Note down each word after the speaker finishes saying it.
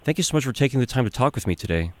Thank you so much for taking the time to talk with me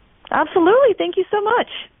today. Absolutely. Thank you so much.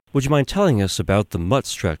 Would you mind telling us about the Mutt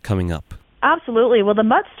Strut coming up? Absolutely. Well, the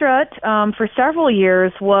Mutt Strut for several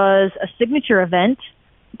years was a signature event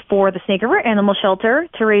for the Snake River Animal Shelter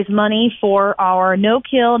to raise money for our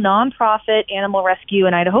no-kill nonprofit animal rescue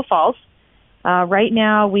in Idaho Falls. Right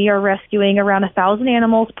now, we are rescuing around 1,000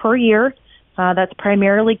 animals per year. That's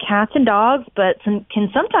primarily cats and dogs, but can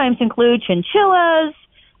sometimes include chinchillas,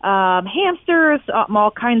 hamsters,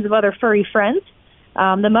 all kinds of other furry friends.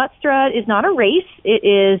 The Mutt Strut is not a race. It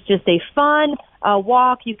is just a fun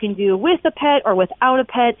walk you can do with a pet or without a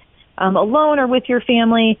pet, alone or with your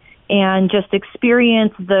family, and just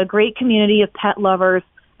experience the great community of pet lovers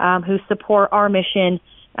who support our mission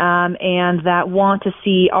and that want to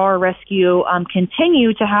see our rescue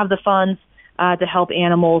continue to have the funds to help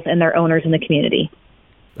animals and their owners in the community.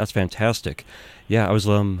 That's fantastic. Yeah, I was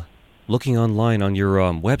looking online on your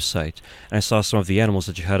website, and I saw some of the animals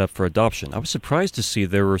that you had up for adoption. I was surprised to see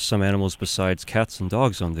there were some animals besides cats and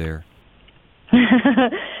dogs on there.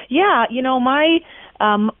 Yeah,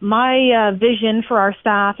 my vision for our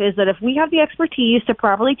staff is that if we have the expertise to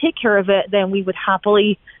properly take care of it, then we will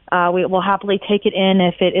happily take it in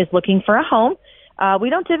if it is looking for a home. We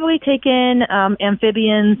don't typically take in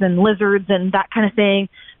amphibians and lizards and that kind of thing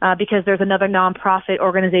because there's another nonprofit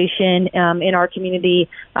organization in our community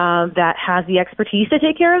that has the expertise to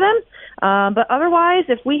take care of them. But otherwise,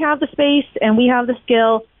 if we have the space and we have the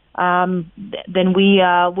skill, then we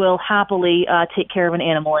will happily take care of an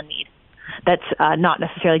animal in need. That's not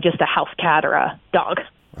necessarily just a house cat or a dog.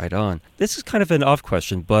 Right on. This is kind of an off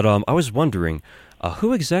question, but I was wondering,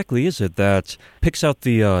 who exactly is it that picks out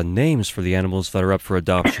the names for the animals that are up for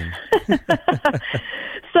adoption?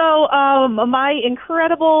 So my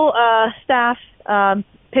incredible staff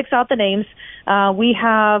picks out the names. We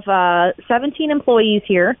have 17 employees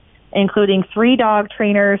here, including 3 dog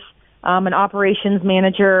trainers, an operations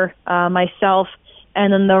manager, myself,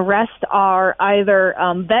 and then the rest are either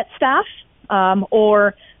vet staff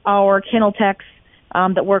or our kennel techs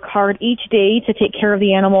that work hard each day to take care of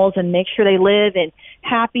the animals and make sure they live in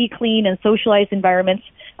happy, clean, and socialized environments.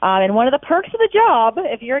 And one of the perks of the job,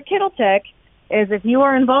 if you're a kennel tech, is if you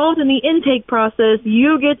are involved in the intake process,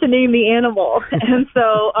 you get to name the animal. And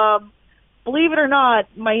so, believe it or not,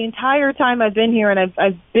 my entire time I've been here, and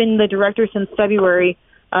I've been the director since February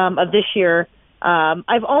of this year,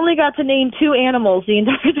 I've only got to name 2 animals the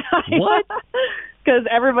entire time. What? Because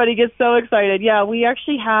everybody gets so excited. Yeah, we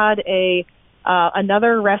actually had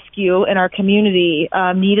another rescue in our community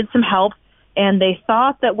needed some help, and they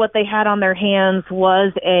thought that what they had on their hands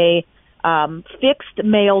was a fixed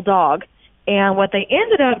male dog. And what they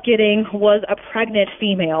ended up getting was a pregnant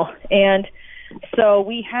female. And so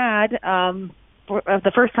we had, for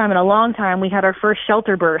the first time in a long time, we had our first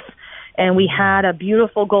shelter birth. And we had a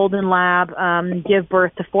beautiful golden lab give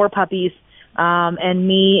birth to 4 puppies. And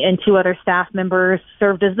me and 2 other staff members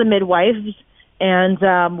served as the midwives. And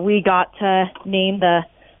we got to name the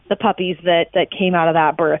puppies that came out of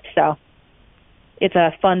that birth. So it's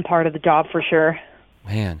a fun part of the job for sure.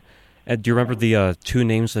 Man. Do you remember the 2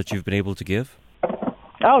 names that you've been able to give?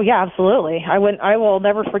 Oh, yeah, absolutely. I will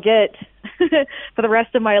never forget for the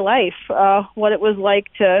rest of my life what it was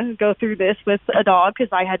like to go through this with a dog,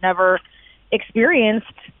 because I had never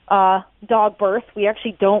experienced dog birth. We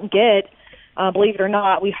actually don't get, believe it or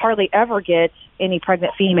not, we hardly ever get any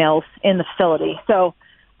pregnant females in the facility. So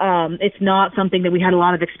it's not something that we had a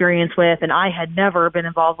lot of experience with, and I had never been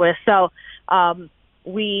involved with. So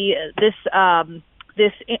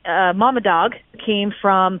this mama dog came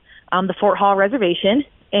from the Fort Hall Reservation,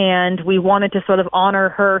 and we wanted to sort of honor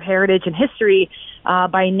her heritage and history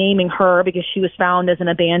by naming her because she was found as an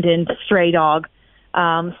abandoned stray dog.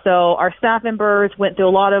 So our staff members went through a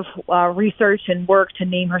lot of research and work to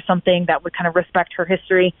name her something that would kind of respect her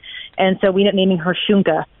history, and so we ended up naming her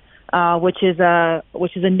Shunka, which is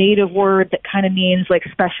a native word that kind of means like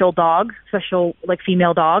special dog, special like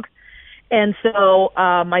female dog. And so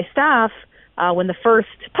my staff, when the first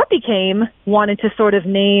puppy came, wanted to sort of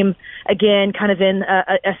name, again, kind of in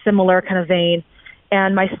a similar kind of vein.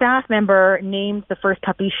 And my staff member named the first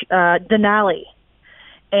puppy Denali,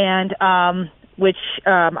 and which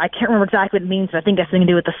I can't remember exactly what it means, but I think it has something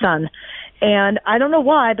to do with the sun. And I don't know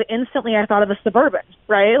why, but instantly I thought of a Suburban,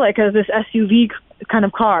 right? Like this SUV kind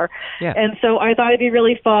of car. Yeah. And so I thought it'd be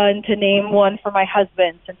really fun to name one for my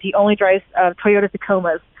husband, since he only drives Toyota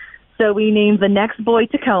Tacomas. So we named the next boy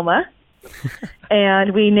Tacoma.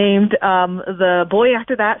 And we named the boy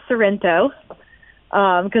after that Sorrento,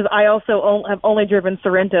 because I also have only driven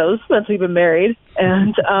Sorrentos since we've been married.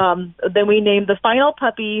 And then we named the final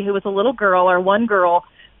puppy, who was a little girl, or one girl,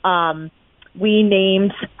 we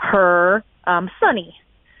named her Sunny.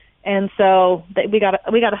 And so we got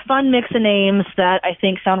a fun mix of names that I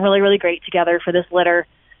think sound really, really great together for this litter.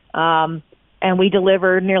 And we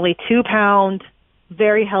delivered nearly 2-pound,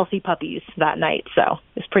 very healthy puppies that night. So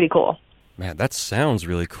it's pretty cool. Man, that sounds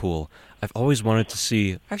really cool. I've always wanted to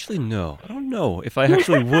see... Actually, no. I don't know if I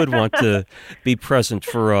actually would want to be present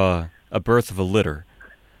for a birth of a litter.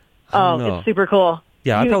 It's super cool.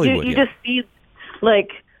 Yeah, I probably would. You just see,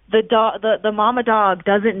 like, the mama dog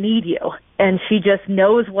doesn't need you, and she just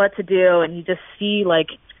knows what to do, and you just see, like,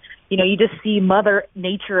 you just see Mother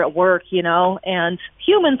Nature at work, and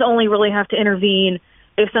humans only really have to intervene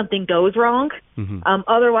if something goes wrong. Mm-hmm.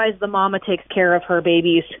 Otherwise, the mama takes care of her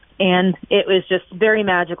babies, and it was just very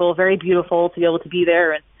magical, very beautiful to be able to be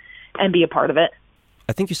there and be a part of it.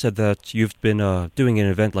 I think you said that you've been doing an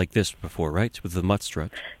event like this before, right, with the Mutt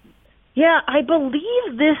Strut? Yeah, I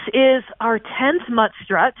believe this is our 10th Mutt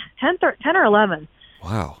Strut, 10 or 11.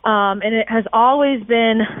 Wow. And it has always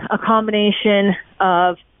been a combination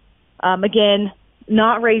of, again,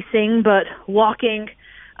 not racing, but walking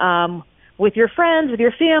with your friends, with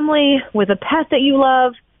your family, with a pet that you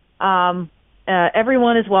love.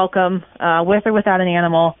 Everyone is welcome, with or without an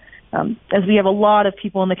animal, as we have a lot of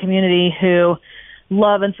people in the community who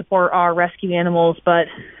love and support our rescue animals, but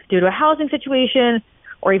due to a housing situation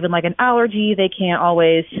or even like an allergy, they can't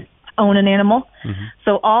always own an animal. Mm-hmm.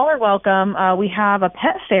 So all are welcome. We have a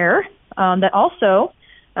pet fair that also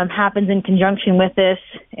happens in conjunction with this.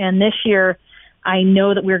 And this year, I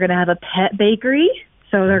know that we're going to have a pet bakery.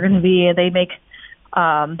 So they're going to be, they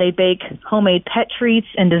bake homemade pet treats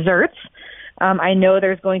and desserts. I know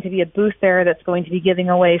there's going to be a booth there that's going to be giving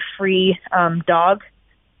away free dog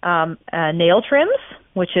nail trims,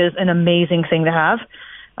 which is an amazing thing to have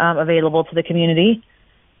available to the community.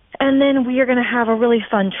 And then we are going to have a really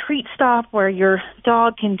fun treat stop where your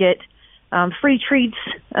dog can get free treats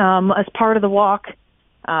as part of the walk.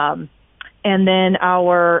 And then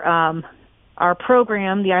our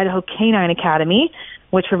program, the Idaho Canine Academy,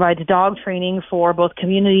 which provides dog training for both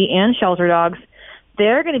community and shelter dogs,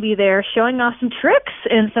 they're going to be there showing off some tricks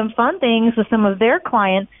and some fun things with some of their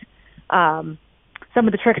clients, some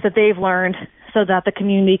of the tricks that they've learned so that the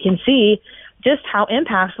community can see just how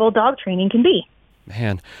impactful dog training can be.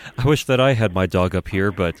 Man, I wish that I had my dog up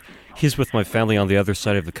here, but he's with my family on the other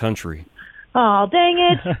side of the country. Oh, dang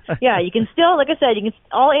it. Yeah, you can still, like I said,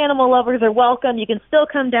 all animal lovers are welcome. You can still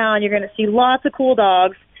come down. You're going to see lots of cool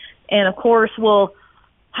dogs. And, of course, we'll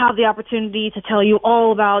have the opportunity to tell you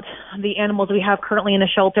all about the animals we have currently in the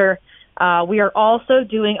shelter. We are also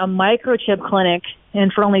doing a microchip clinic,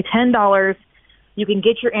 and for only $10, you can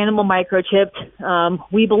get your animal microchipped.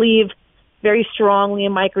 We believe very strongly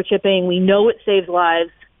in microchipping. We know it saves lives.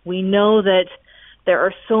 We know that there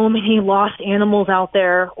are so many lost animals out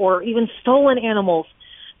there, or even stolen animals,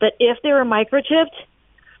 that if they were microchipped,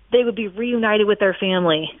 they would be reunited with their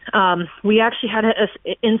family. We actually had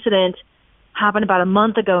an incident happen about a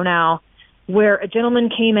month ago now, where a gentleman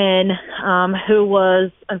came in who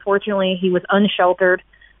was, unfortunately, he was unsheltered.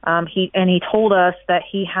 He told us that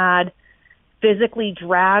he had physically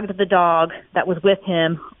dragged the dog that was with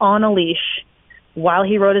him on a leash while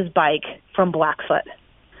he rode his bike from Blackfoot.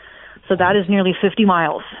 So that is nearly 50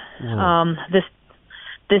 miles. Wow.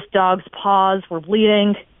 This dog's paws were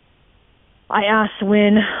bleeding. I asked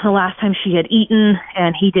when the last time she had eaten,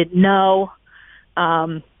 and he didn't know.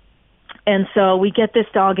 And so we get this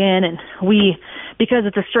dog in, and because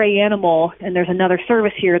it's a stray animal, and there's another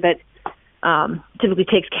service here that typically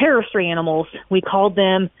takes care of stray animals, we called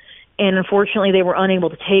them, and unfortunately they were unable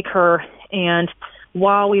to take her. And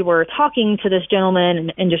while we were talking to this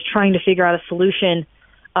gentleman and just trying to figure out a solution,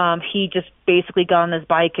 he just basically got on his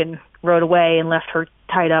bike and rode away and left her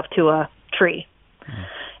tied up to a tree. Mm.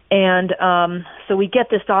 And so we get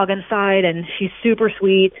this dog inside, and she's super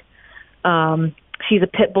sweet. She's a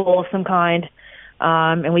pit bull of some kind.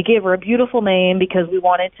 And we gave her a beautiful name because we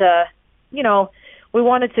wanted to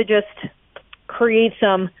just create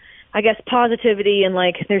some, I guess, positivity, and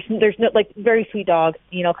there's no, very sweet dog,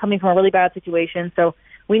 coming from a really bad situation. So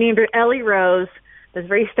we named her Ellie Rose, this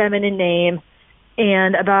very feminine name.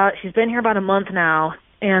 And she's been here about a month now.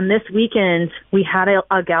 And this weekend we had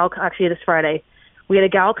a gal, actually this Friday, we had a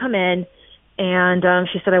gal come in, and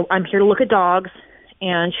she said, I'm here to look at dogs.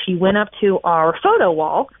 And she went up to our photo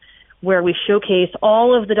wall where we showcase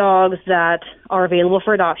all of the dogs that are available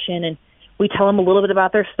for adoption, and we tell them a little bit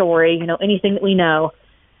about their story, anything that we know.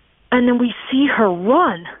 And then we see her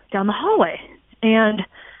run down the hallway. And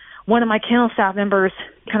one of my kennel staff members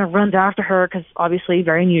kind of runs after her because obviously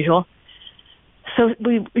very unusual. So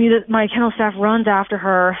my kennel staff runs after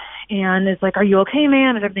her and is like, "Are you okay,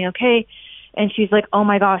 ma'am? Is everything okay?" And she's like, oh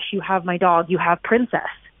my gosh, you have my dog, you have Princess.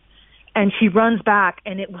 And she runs back,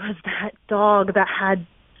 and it was that dog that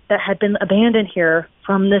had been abandoned here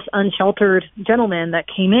from this unsheltered gentleman that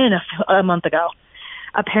came in a month ago.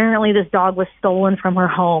 Apparently this dog was stolen from her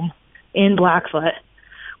home in Blackfoot,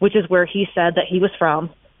 which is where he said that he was from.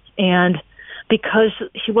 And because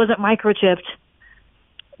she wasn't microchipped,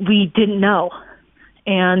 we didn't know.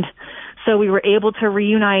 And so we were able to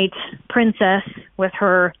reunite Princess with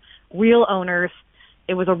her real owners.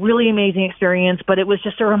 It was a really amazing experience, but it was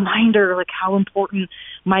just a reminder like how important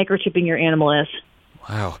microchipping your animal is.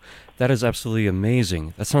 Wow, that is absolutely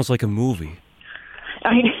amazing. That sounds like a movie.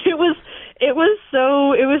 I mean, it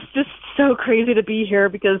was just so crazy to be here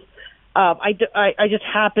because I just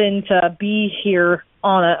happened to be here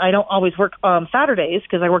I don't always work Saturdays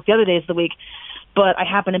because I work the other days of the week, but I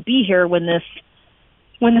happened to be here when this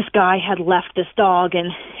guy had left this dog,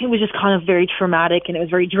 and it was just kind of very traumatic, and it was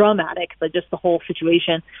very dramatic, but just the whole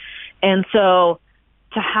situation. And so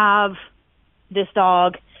to have this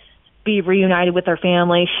dog be reunited with her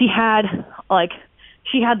family, she had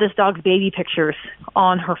this dog's baby pictures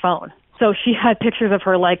on her phone. So she had pictures of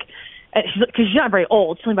her, like, because she's not very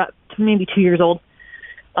old, she's only about maybe 2 years old.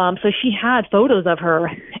 So she had photos of her,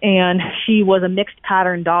 and she was a mixed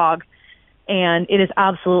pattern dog, and it is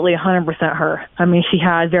absolutely 100% her. I mean, she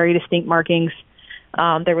had very distinct markings.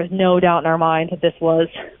 There was no doubt in our mind that this was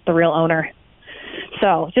the real owner.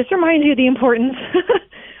 So just reminds you of the importance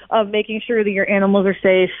of making sure that your animals are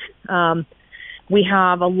safe. We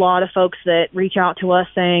have a lot of folks that reach out to us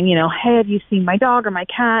saying, hey, have you seen my dog or my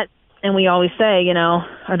cat? And we always say,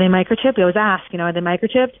 are they microchipped? We always ask, are they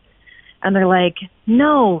microchipped? And they're like,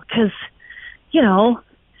 no, because,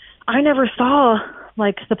 I never saw,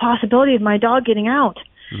 like, the possibility of my dog getting out.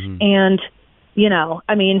 Mm-hmm. And,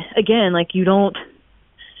 I mean, again, like,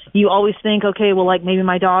 you always think, okay, well, like, maybe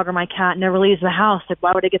my dog or my cat never leaves the house. Like,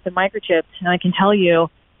 why would I get them microchipped? And I can tell you,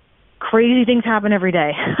 crazy things happen every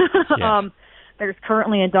day. Yeah. There's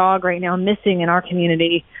currently a dog right now missing in our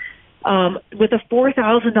community with a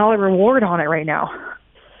 $4,000 reward on it right now,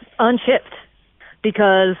 unchipped,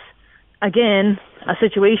 because, again, a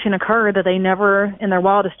situation occurred that they never in their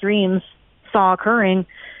wildest dreams saw occurring,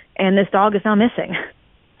 and this dog is now missing.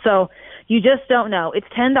 So you just don't know. It's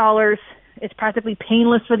 $10. It's practically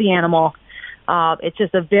painless for the animal. It's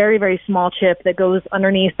just a very, very small chip that goes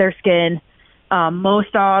underneath their skin.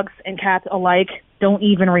 Most dogs and cats alike don't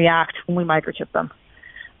even react when we microchip them.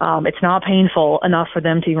 It's not painful enough for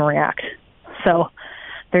them to even react. So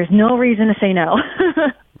there's no reason to say no.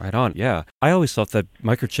 Right on, yeah. I always thought that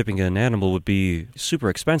microchipping an animal would be super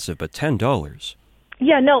expensive, but $10.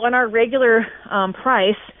 Yeah, no, on our regular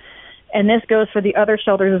price, and this goes for the other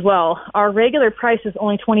shelters as well, our regular price is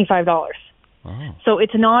only $25. Oh. So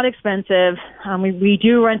it's not expensive. We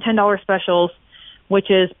do run $10 specials, which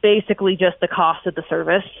is basically just the cost of the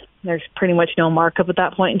service. There's pretty much no markup at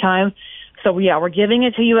that point in time. So, yeah, we're giving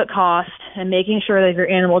it to you at cost and making sure that if your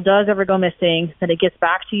animal does ever go missing, that it gets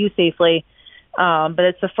back to you safely. But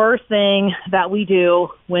it's the first thing that we do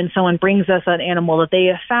when someone brings us an animal that they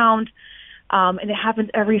have found, and it happens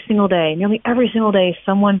every single day. Nearly every single day,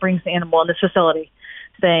 someone brings the animal in this facility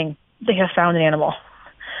saying they have found an animal.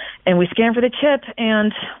 And we scan for the chip,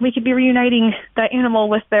 and we could be reuniting that animal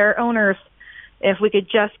with their owners if we could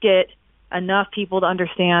just get enough people to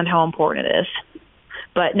understand how important it is.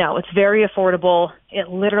 But no, it's very affordable. It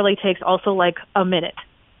literally takes also like a minute.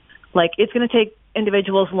 Like, it's going to take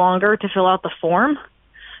individuals longer to fill out the form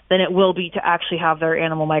than it will be to actually have their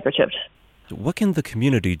animal microchipped. What can the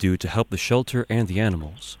community do to help the shelter and the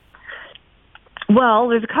animals? Well,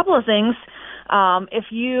 there's a couple of things. If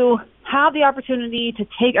you have the opportunity to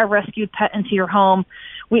take a rescued pet into your home,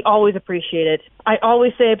 we always appreciate it. I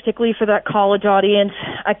always say, particularly for that college audience,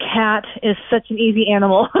 a cat is such an easy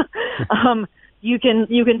animal. You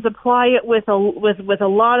can supply it with a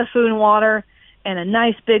lot of food and water and a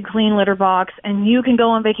nice big clean litter box, and you can go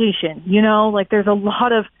on vacation.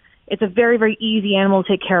 It's a very, very easy animal to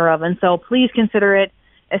take care of, and so please consider it,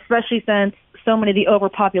 especially since so many of the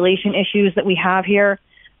overpopulation issues that we have here,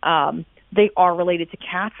 they are related to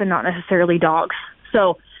cats and not necessarily dogs.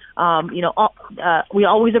 So, we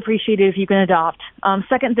always appreciate it if you can adopt.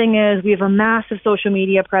 Second thing is we have a massive social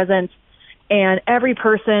media presence, and every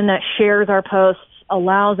person that shares our posts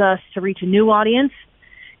allows us to reach a new audience,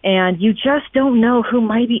 and you just don't know who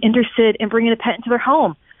might be interested in bringing a pet into their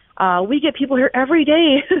home. We get people here every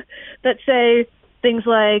day that say things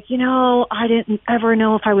like, I didn't ever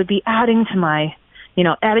know if I would be adding to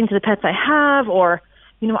the pets I have, or,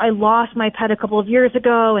 I lost my pet a couple of years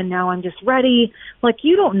ago and now I'm just ready. Like,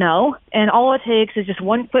 you don't know. And all it takes is just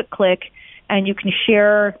one quick click, and you can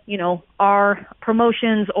share, our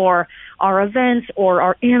promotions or our events or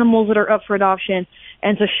our animals that are up for adoption.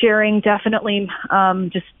 And so sharing definitely,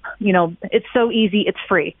 it's so easy, it's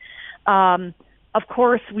free. Of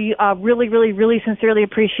course, we really, really, really sincerely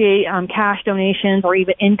appreciate cash donations or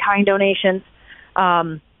even in-kind donations.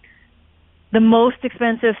 The most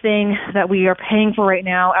expensive thing that we are paying for right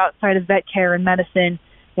now outside of vet care and medicine,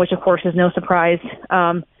 which of course is no surprise,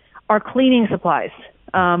 are cleaning supplies.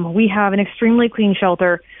 We have an extremely clean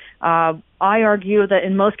shelter. I argue that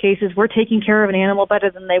in most cases we're taking care of an animal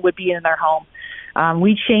better than they would be in their home.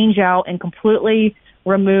 We change out and completely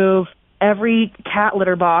remove every cat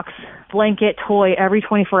litter box, blanket, toy every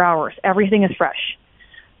 24 hours. Everything is fresh.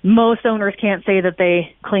 Most owners can't say that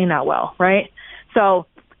they clean that well, right? So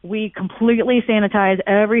we completely sanitize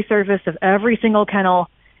every surface of every single kennel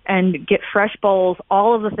and get fresh bowls,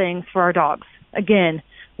 all of the things for our dogs. Again,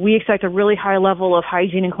 we expect a really high level of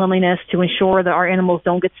hygiene and cleanliness to ensure that our animals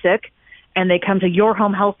don't get sick and they come to your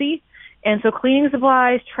home healthy. And so cleaning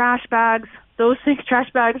supplies, trash bags, those things, trash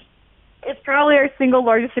bags, it's probably our single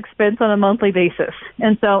largest expense on a monthly basis.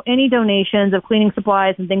 And so any donations of cleaning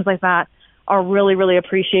supplies and things like that are really, really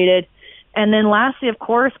appreciated. And then lastly, of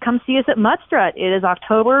course, come see us at Mudstrut. It is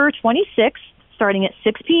October 26th, starting at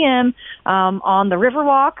 6 p.m. On the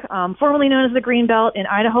Riverwalk, formerly known as the Greenbelt in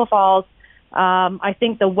Idaho Falls. I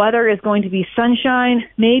think the weather is going to be sunshine,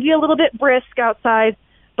 maybe a little bit brisk outside,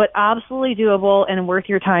 but absolutely doable and worth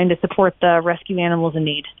your time to support the rescue animals in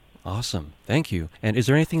need. Awesome. Thank you. And is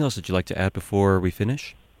there anything else that you'd like to add before we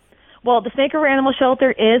finish? Well, the Snake River Animal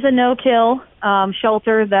Shelter is a no-kill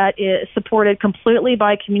shelter that is supported completely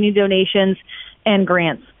by community donations and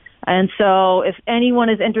grants. And so if anyone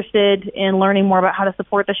is interested in learning more about how to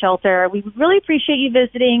support the shelter, we would really appreciate you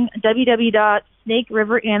visiting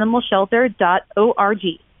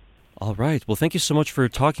www.snakeriveraanimalshelter.org. All right. Well, thank you so much for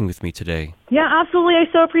talking with me today. Yeah, absolutely. I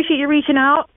so appreciate you reaching out.